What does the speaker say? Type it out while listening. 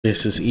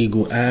This is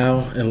Eagle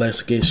Owl, and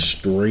let's get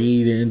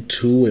straight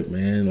into it,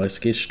 man. Let's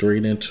get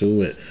straight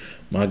into it.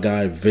 My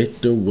guy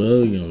Victor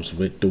Williams,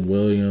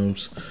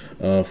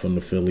 from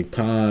the Philly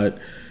Pod,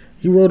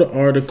 he wrote an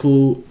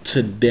article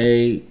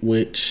today,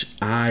 which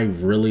I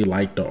really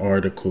liked. The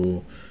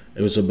article,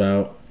 it was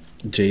about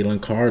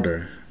Jalen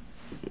Carter.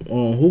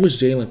 Who was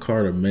Jalen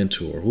Carter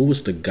mentor? Who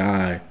was the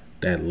guy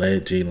that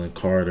led Jalen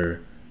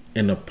Carter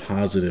in a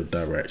positive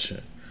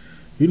direction?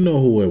 You know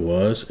who it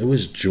was. It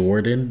was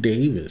Jordan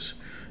Davis.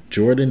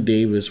 Jordan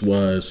Davis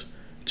was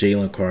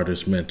Jalen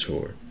Carter's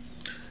mentor.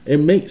 It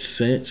makes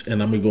sense,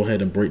 and I'm going to go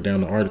ahead and break down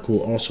the article.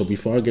 Also,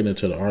 before I get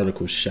into the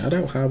article, shout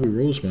out Howie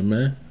Roseman,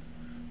 man.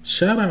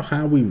 Shout out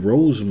Howie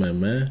Roseman,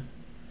 man.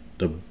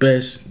 The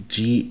best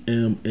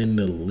GM in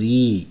the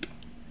league.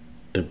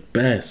 The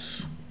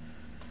best.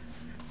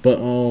 But,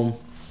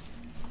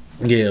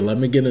 yeah, let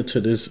me get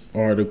into this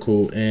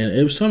article. And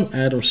it was something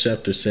Adam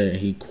Schefter said,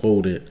 and he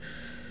quoted.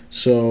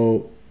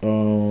 So,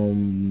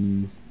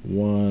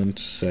 one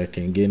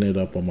second, getting it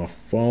up on my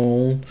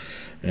phone,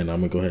 and I'm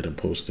gonna go ahead and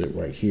post it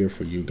right here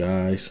for you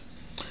guys.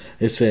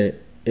 It said,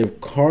 if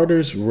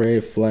Carter's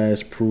red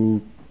flags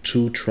prove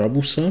too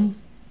troublesome,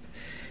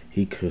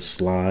 he could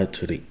slide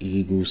to the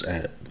Eagles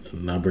at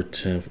number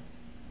 10th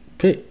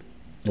pick,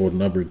 or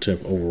number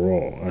 10th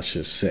overall, I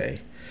should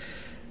say.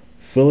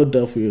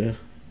 Philadelphia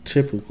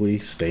typically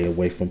stay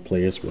away from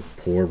players with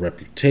poor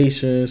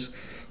reputations.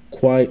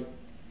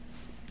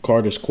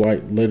 Carter's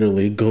quite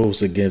literally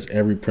goes against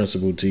every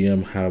principle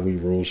GM Howie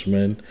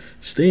Roseman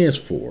stands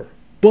for.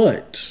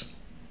 But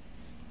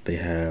they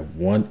have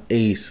one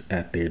ace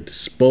at their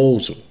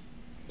disposal.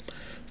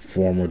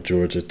 Former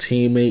Georgia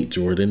teammate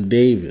Jordan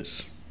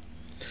Davis.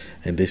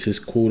 And this is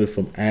quoted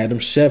from Adam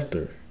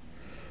Schefter.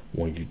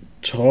 When you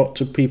talk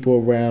to people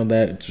around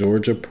that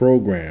Georgia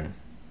program,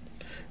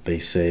 they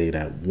say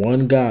that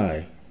one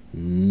guy,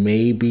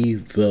 maybe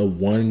the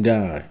one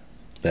guy,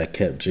 that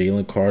kept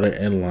Jalen Carter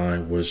in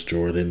line was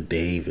Jordan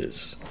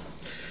Davis.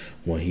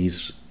 When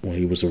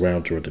he was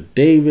around Jordan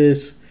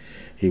Davis,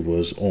 he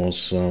was on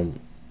some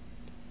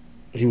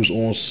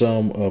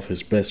of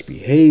his best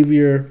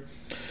behavior.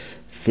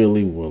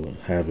 Philly will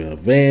have an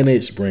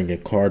advantage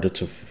bringing Carter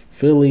to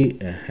Philly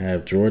and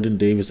have Jordan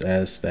Davis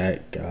as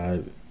that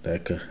guy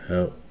that could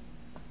help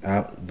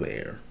out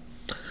there.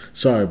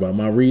 Sorry about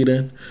my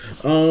reading.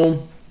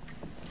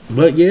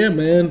 But yeah,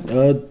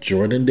 man,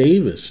 Jordan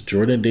Davis.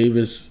 Jordan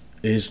Davis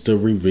is the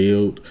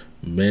revealed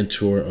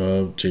mentor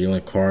of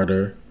Jalen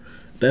Carter.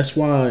 That's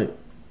why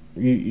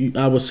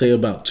I would say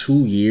about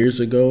 2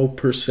 years ago,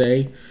 per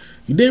se,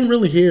 you didn't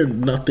really hear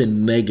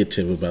nothing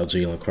negative about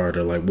Jalen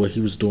Carter, like what he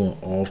was doing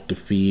off the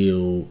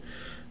field,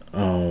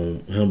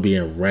 him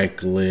being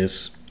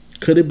reckless.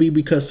 Could it be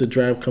because the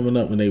draft coming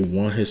up and they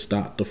want his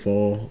stock to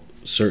fall?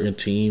 Certain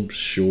teams,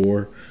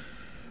 sure.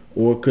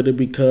 Or could it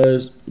be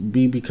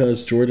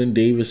because Jordan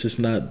Davis is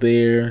not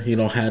there? You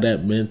don't have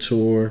that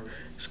mentor.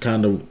 It's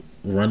kind of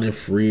running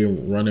free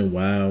and running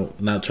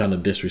wild. Not trying to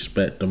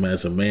disrespect them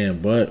as a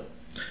man, but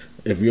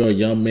if you're a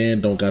young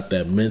man, don't got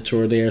that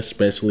mentor there,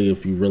 especially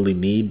if you really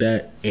need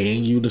that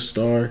and you the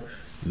star,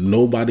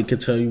 nobody can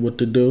tell you what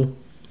to do.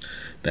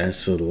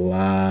 That's a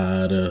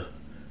lot of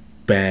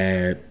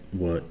bad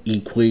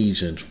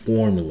equations,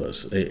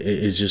 formulas.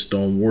 It just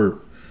don't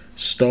work.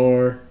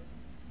 Star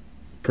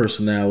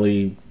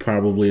personality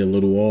probably a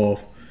little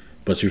off,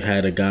 but you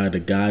had a guy to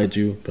guide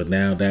you. But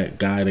now that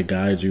guy to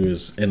guide you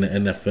is in the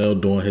NFL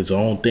doing his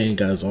own thing,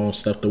 got his own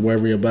stuff to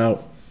worry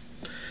about.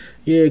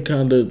 Yeah, it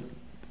kind of,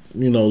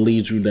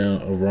 leads you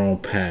down a wrong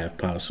path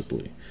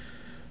possibly.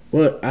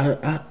 But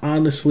I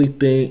honestly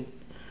think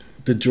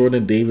the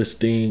Jordan Davis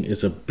thing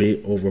is a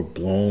bit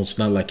overblown. It's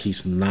not like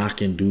he's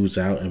knocking dudes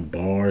out in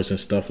bars and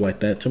stuff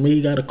like that. To me,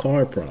 he got a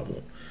car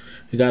problem.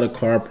 He got a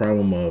car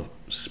problem of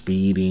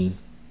speeding,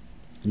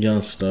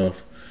 young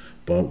stuff.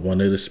 But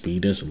one of the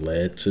speeders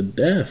led to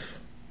death.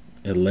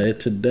 It led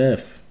to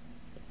death,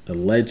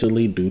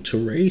 allegedly due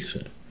to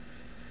racing.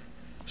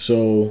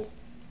 So,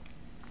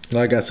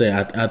 like I say,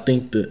 I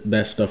think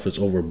that stuff is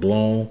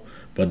overblown.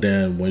 But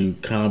then when you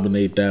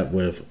combine that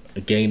with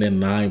gaining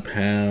 9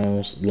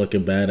 pounds,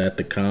 looking bad at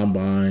the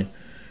combine,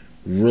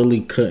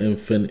 really couldn't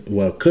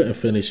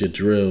finish your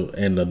drill.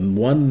 And the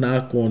one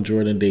knock on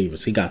Jordan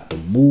Davis, he got the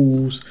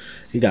moves,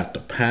 he got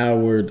the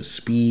power, the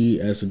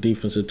speed as a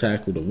defensive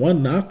tackle. The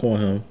one knock on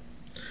him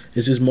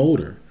is his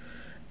motor.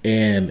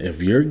 And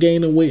if you're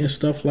gaining weight and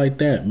stuff like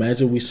that,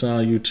 imagine we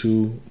sign you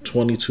to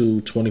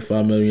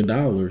 $25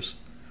 million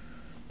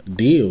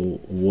deal.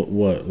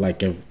 What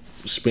like if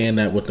span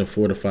that within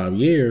 4 to 5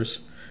 years,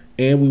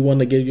 and we want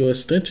to give you an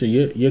extension,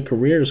 your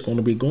career is going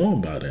to be gone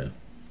by then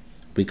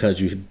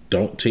because you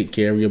don't take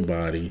care of your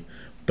body.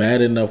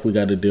 Bad enough we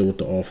got to deal with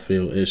the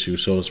off-field issue.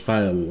 So it's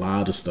probably a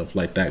lot of stuff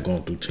like that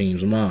going through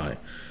teams' mind.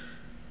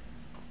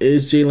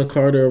 Is Jalen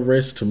Carter a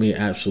risk? To me,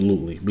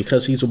 absolutely.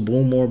 Because he's a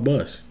boom or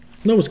bust.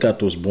 You know, it's got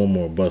those boom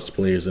or bust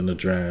players in the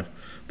draft.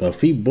 But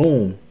if he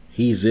boom,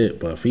 he's it.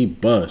 But if he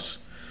bust,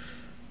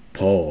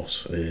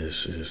 pause.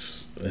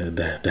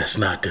 That's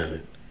not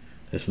good.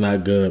 It's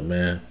not good,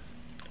 man.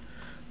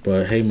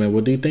 But hey, man,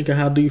 what do you think and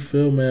how do you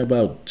feel, man,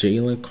 about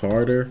Jalen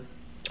Carter?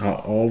 I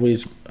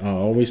always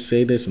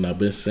say this, and I've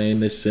been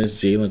saying this since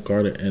Jalen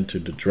Carter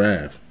entered the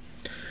draft.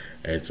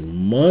 As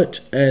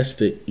much as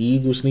the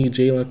Eagles need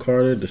Jalen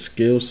Carter, the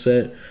skill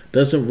set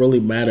doesn't really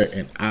matter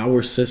in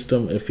our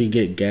system if he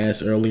get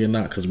gas early or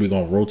not, because we're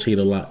gonna rotate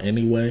a lot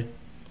anyway.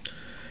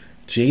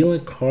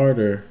 Jalen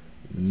Carter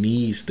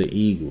needs the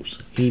Eagles.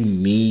 He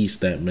needs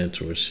that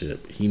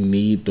mentorship. He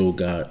need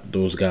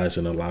those guys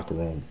in the locker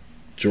room.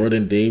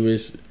 Jordan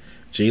Davis,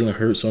 Jalen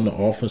Hurts on the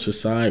offensive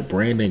side,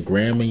 Brandon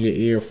Graham in your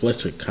ear,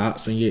 Fletcher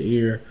Cox in your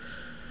ear.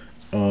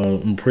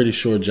 I'm pretty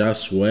sure Josh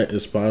Sweat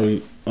is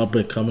probably up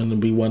and coming to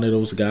be one of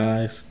those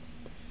guys.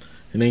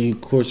 And then,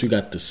 of course, you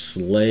got the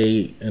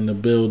Slay in the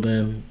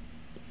building.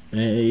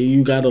 And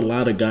you got a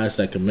lot of guys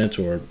that can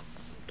mentor.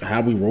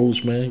 Howie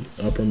Roseman,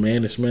 upper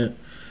management,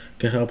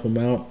 can help him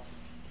out.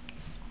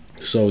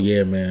 So,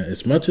 yeah, man,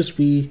 as much as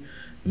we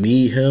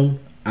need him,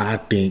 I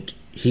think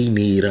he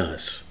need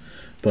us.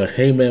 But,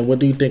 hey, man, what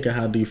do you think and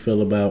how do you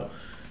feel about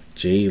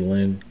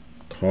Jalen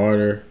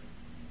Carter?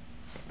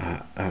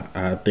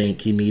 I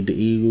think he need the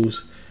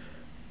Eagles.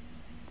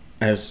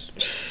 As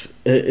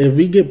if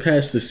we get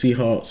past the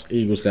Seahawks,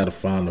 Eagles got to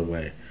find a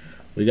way.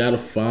 We got to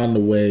find a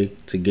way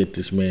to get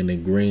this man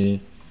in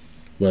green.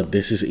 But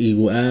this is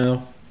Eagle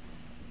Al.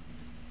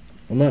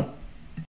 I'm out.